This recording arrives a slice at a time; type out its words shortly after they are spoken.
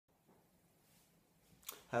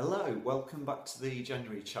Hello, welcome back to the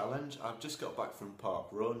January challenge. I've just got back from Park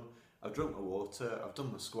Run. I've drunk my water, I've done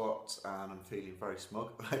my squats, and I'm feeling very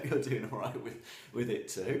smug. I hope you're doing alright with it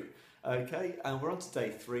too. Okay, and we're on to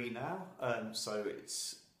day 3 now. So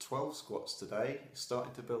it's 12 squats today,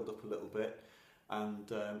 starting to build up a little bit. And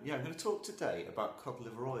yeah, I'm going to talk today about cod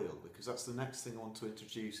liver oil because that's the next thing I want to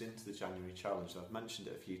introduce into the January challenge. I've mentioned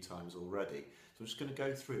it a few times already. So I'm just going to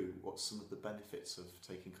go through what some of the benefits of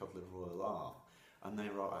taking cod liver oil are. And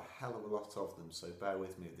there are a hell of a lot of them, so bear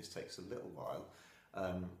with me if this takes a little while.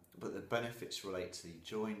 But the benefits relate to the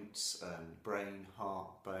joints, brain,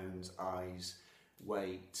 heart, bones, eyes,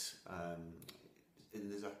 weight.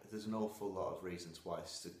 There's an awful lot of reasons why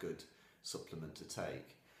this is a good supplement to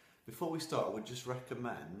take. Before we start, I would just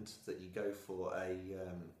recommend that you go for a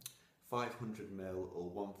 500ml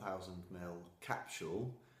or 1000ml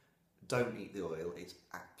capsule. Don't eat the oil, it's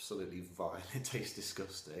absolutely vile, it tastes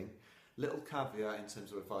disgusting. Little caveat in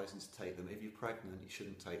terms of advising to take them: if you're pregnant, you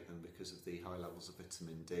shouldn't take them because of the high levels of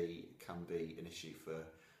vitamin D. It can be an issue for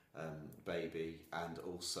baby, and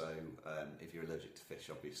also if you're allergic to fish,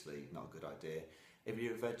 obviously not a good idea. If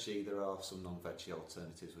you're a veggie, there are some non-veggie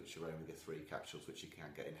alternatives which are omega-3 capsules which you can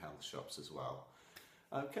get in health shops as well.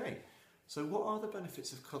 Okay, so what are the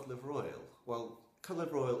benefits of cod liver oil? Well, cod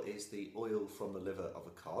liver oil is the oil from the liver of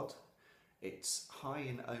a cod. It's high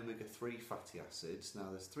in omega-3 fatty acids. Now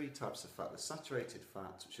there's 3 types of fat. There's saturated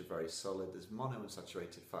fats, which are very solid. There's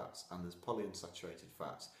monounsaturated fats, and there's polyunsaturated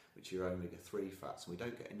fats, which are omega-3 fats. And we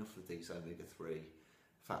don't get enough of these omega-3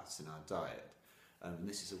 fats in our diet. And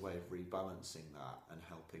this is a way of rebalancing that and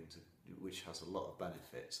helping to, which has a lot of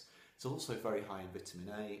benefits. It's also very high in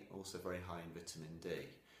vitamin A, also very high in vitamin D.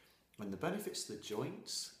 And the benefits to the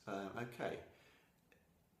joints, okay.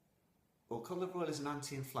 Well, cod liver oil is an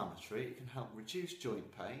anti-inflammatory. It can help reduce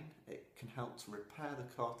joint pain. It can help to repair the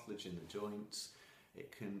cartilage in the joints.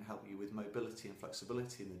 It can help you with mobility and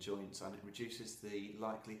flexibility in the joints, and it reduces the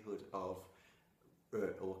likelihood of,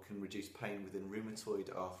 or can reduce pain within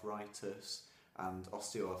rheumatoid arthritis and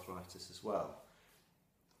osteoarthritis as well.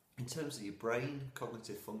 In terms of your brain,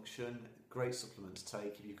 cognitive function, great supplement to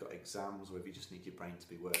take if you've got exams or if you just need your brain to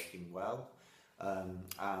be working well.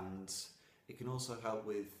 And it can also help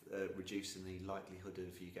with reducing the likelihood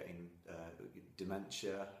of you getting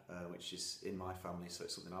dementia, which is in my family, so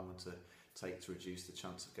it's something I want to take to reduce the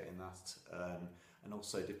chance of getting that. And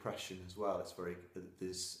also depression as well.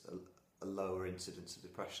 There's a lower incidence of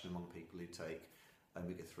depression among people who take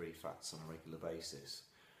omega-3 fats on a regular basis.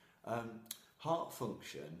 Heart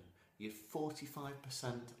function, you're 45%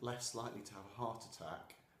 less likely to have a heart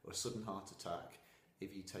attack or a sudden heart attack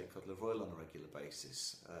if you take cod liver oil on a regular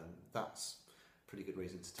basis. That's a pretty good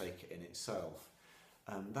reason to take it in itself.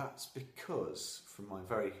 That's because, from my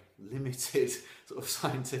very limited sort of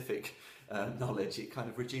scientific knowledge, it kind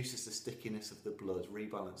of reduces the stickiness of the blood,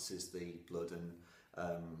 rebalances the blood, and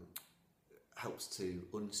helps to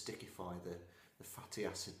unstickify the fatty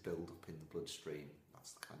acid build-up in the bloodstream.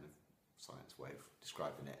 That's the kind of science way of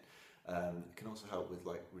describing it. It can also help with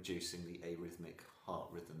reducing the arrhythmic heart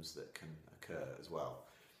rhythms that can occur as well.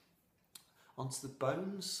 Onto the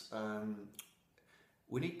bones.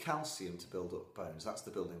 We need calcium to build up bones. That's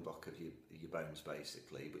the building block of your bones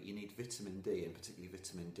basically, but you need vitamin D, and particularly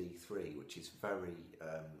vitamin D3, which is very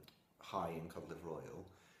high in cod liver oil,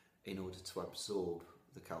 in order to absorb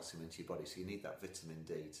the calcium into your body. So you need that vitamin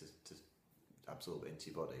D to absorb it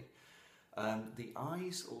into your body. The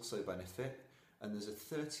eyes also benefit, and there's a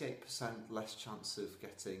 38% less chance of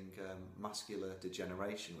getting macular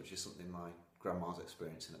degeneration, which is something my grandma's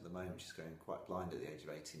experiencing at the moment. She's going quite blind at the age of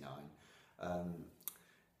 89.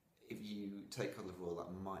 If you take cod liver oil,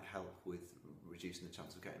 that might help with reducing the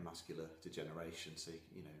chance of getting macular degeneration, so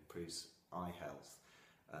improves eye health,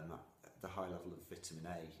 and the high level of vitamin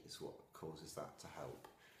A is what causes that to help.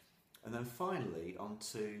 And then finally, on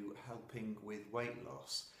to helping with weight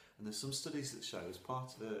loss. And there's some studies that show, as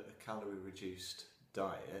part of a calorie-reduced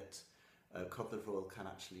diet, cod liver oil can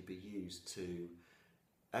actually be used to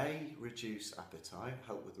A, reduce appetite,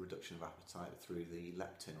 help with the reduction of appetite through the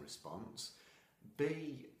leptin response,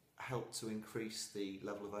 B, help to increase the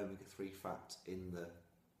level of omega-3 fat in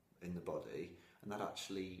the body, and that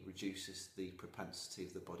actually reduces the propensity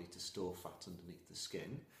of the body to store fat underneath the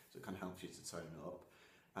skin, so it kind of helps you to tone up.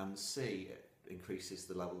 And C, it increases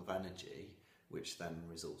the level of energy, which then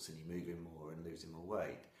results in you moving more and losing more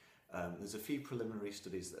weight. There's a few preliminary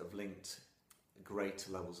studies that have linked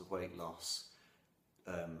greater levels of weight loss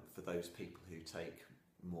for those people who take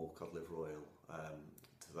more cod liver oil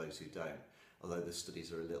to those who don't, although the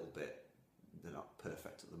studies are they're not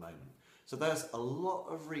perfect at the moment. So there's a lot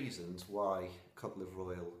of reasons why cod liver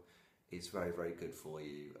oil is very, very good for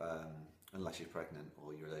you, unless you're pregnant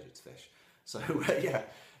or you're allergic to fish. So yeah,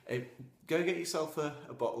 go get yourself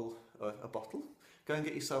a bottle. Go and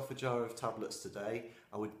get yourself a jar of tablets today.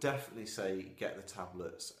 I would definitely say get the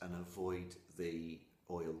tablets and avoid the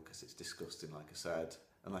oil because it's disgusting, like I said,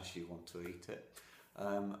 unless you want to eat it.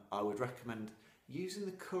 I would recommend using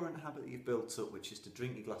the current habit that you've built up, which is to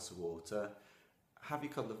drink your glass of water, have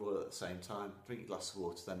your cod liver oil at the same time, drink your glass of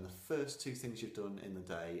water. Then the first 2 things you've done in the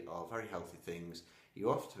day are very healthy things.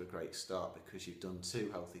 You're off to a great start because you've done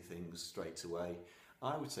 2 healthy things straight away.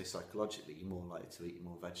 I would say psychologically you're more likely to eat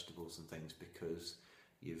more vegetables and things because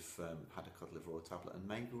you've had a cod liver oil tablet, and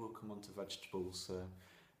maybe we'll come on to vegetables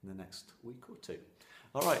in the next week or 2.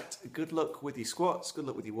 All right, good luck with your squats, good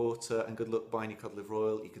luck with your water, and good luck buying your cod liver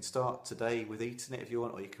oil. You can start today with eating it if you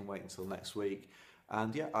want, or you can wait until next week.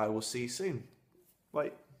 And yeah, I will see you soon.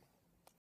 Bye.